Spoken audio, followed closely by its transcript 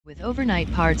with overnight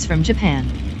parts from Japan.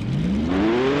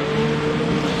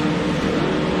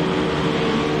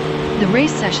 The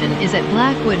race session is at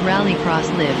Blackwood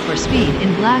RallyX Live for Speed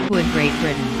in Blackwood, Great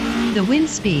Britain. The wind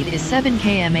speed is 7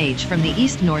 km/h from the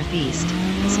east-northeast.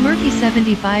 Smirky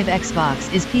 75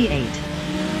 Xbox is P8.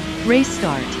 Race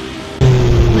start.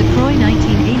 LaCroix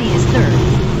 1980 is third.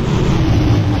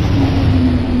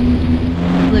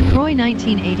 LaCroix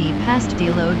 1980 passed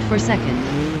deload for second.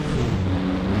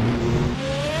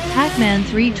 Pac-Man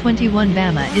 321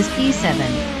 Bama is P7.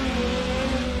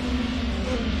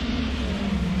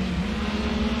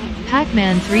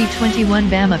 Pac-Man 321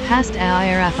 Bama passed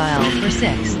AIR Raphael for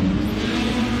 6.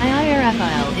 AIR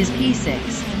Raphael is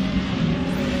P6.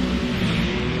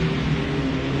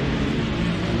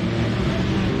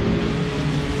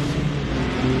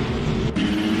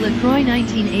 LaCroix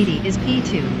 1980 is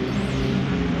P2.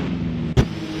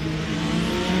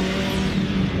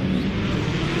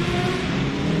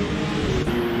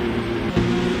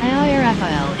 AIR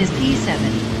Raphael is P7.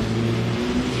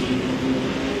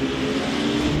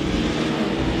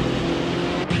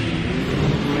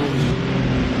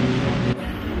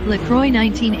 LaCroix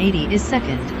 1980 is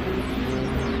second.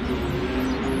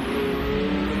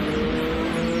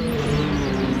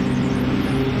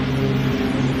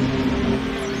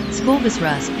 Skolbus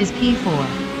Rust is P4.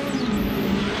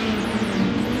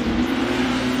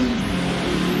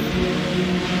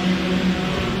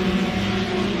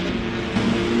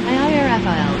 AIR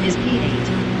Raphael is P8.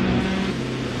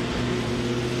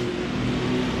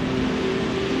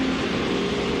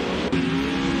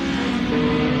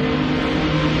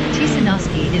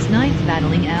 Tisanoski is 9th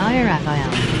battling AIR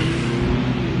Raphael.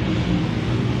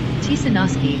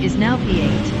 Tisanoski is now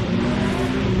P8.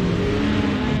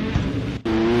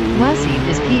 Wasib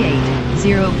is P8,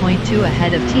 0.2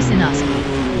 ahead of Tisanoski.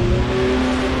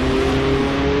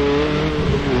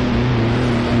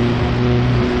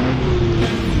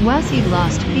 Wasib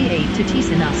lost P8 to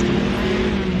Tisanoski.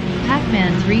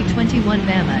 Pac-Man 321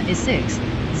 Bama is 6,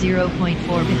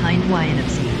 0.4 behind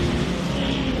YNFC.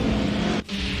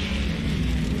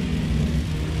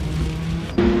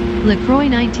 LaCroix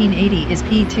 1980 is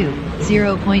P2,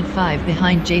 0.5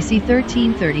 behind JC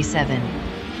 1337.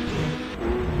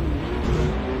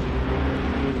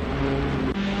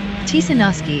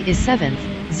 Tisanoski is 7th,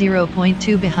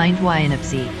 0.2 behind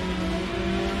YNFC.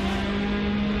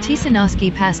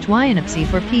 Tisanoski passed YNFC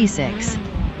for P6.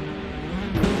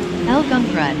 El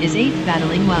Gunkrat is 8th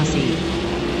battling Wasi.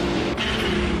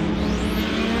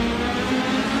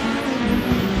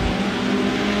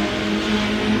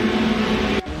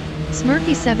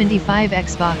 Smirky 75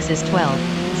 Xbox is 12,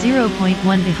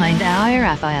 0.1 behind AIR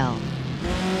Raphael.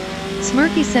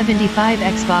 Smirky 75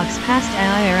 Xbox passed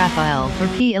AIR Raphael for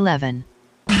P11.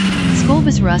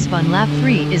 Skolbus Rusp on lap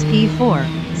 3 is P4,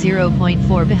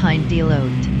 0.4 behind deload.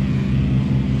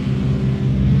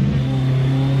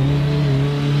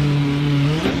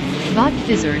 Vought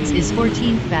Fizzards is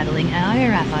 14th battling AIR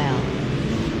Raphael.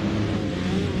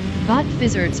 Vought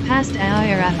Fizzards passed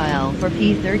AIR Raphael for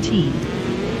P13.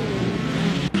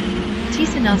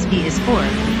 Tisanoski is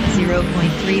 4th,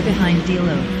 0.3 behind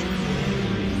deload.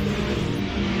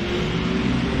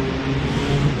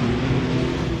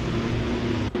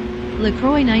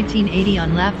 LaCroix 1980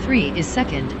 on lap 3 is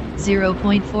second,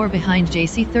 0.4 behind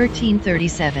JC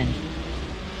 1337.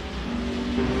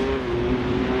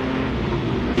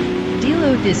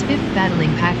 Deload is 5th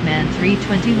battling Pac-Man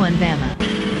 321 Bama.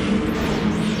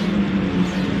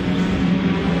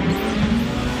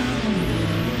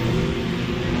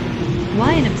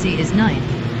 YNFC is 9th,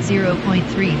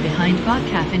 0.3 behind Bot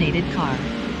Caffeinated Car.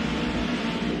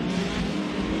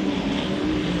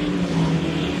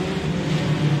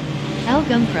 El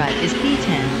Gunkrat is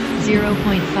P10,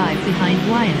 0.5 behind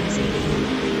YNFC.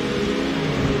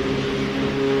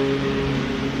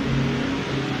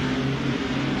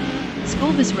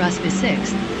 Skolbus Rusp is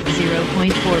 6th,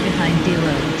 0.4 behind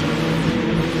deload.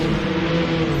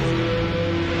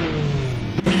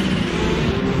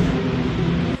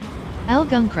 El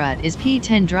Gunkrat is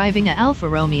P10 driving a Alfa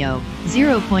Romeo,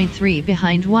 0.3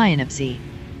 behind YNFC.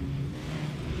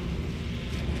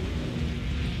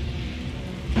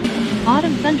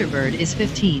 Autumn Thunderbird is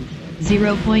 15th,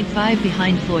 0.5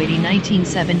 behind Floydy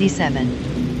 1977.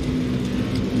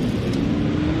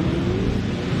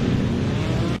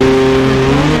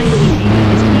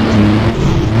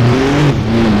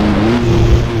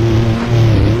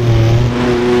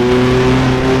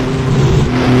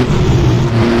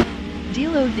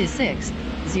 Deload is 6th,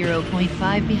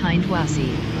 0.5 behind Wasi.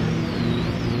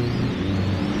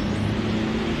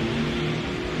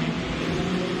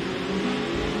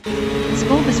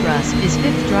 Skolbus Rusp is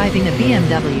 5th driving a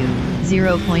BMW,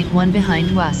 0.1 behind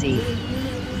Wasi.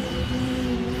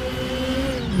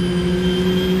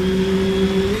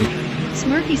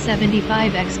 Smirky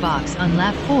 75 Xbox on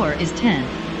lap 4 is 10th,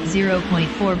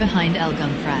 0.4 behind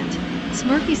Elgumfrat.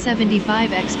 Smirky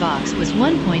 75 Xbox was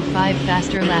 1.5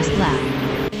 faster last lap.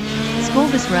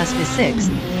 Skolbus Rust is 6th,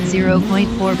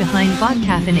 0.4 behind Bot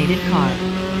Caffeinated Car.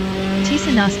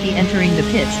 Tisanoski entering the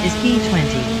pits is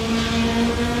P20.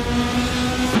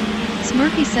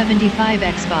 Smirky 75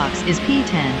 Xbox is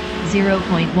P10,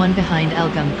 0.1 behind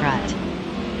Elgumfrat.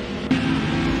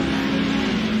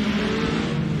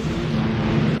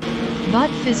 Bot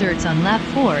Fizzards on lap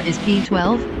 4 is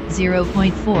P12,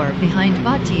 0.4 behind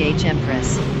Bot TH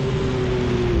Empress.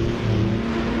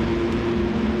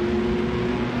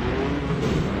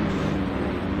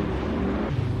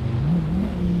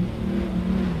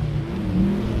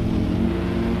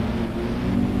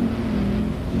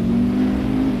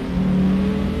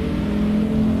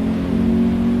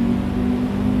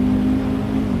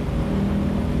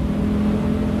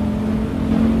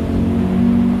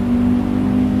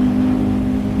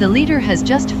 The leader has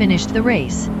just finished the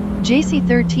race. JC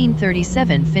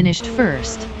 1337 finished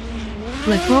first.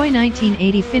 Lacroix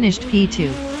 1980 finished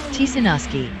P2.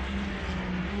 Tisanoski.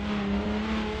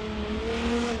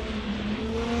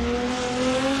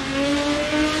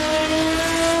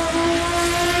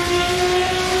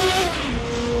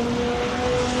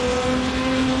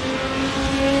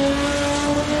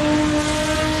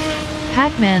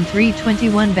 Pac-Man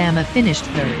 321 Bama finished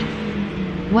third.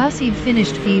 Wowseed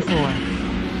finished P4.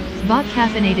 Bot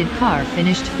Caffeinated Car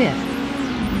finished 5th.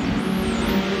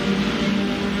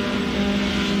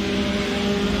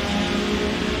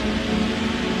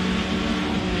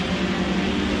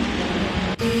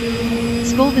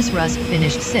 Skolbus Rust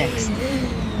finished 6th.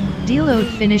 Deload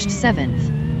finished 7th.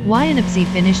 Wyanapsi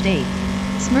finished 8th.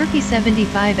 Smirky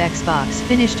 75 Xbox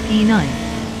finished P9.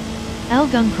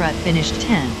 Elgumfrat finished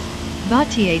 10th. Bot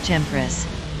TH Empress.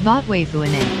 Bot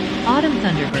Wayfuane. Autumn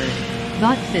Thunderbird.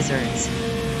 Bot Fizzards.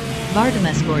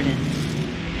 Bartimus Gordon.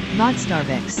 Bot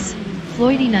Starbucks.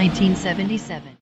 Floydy 1977.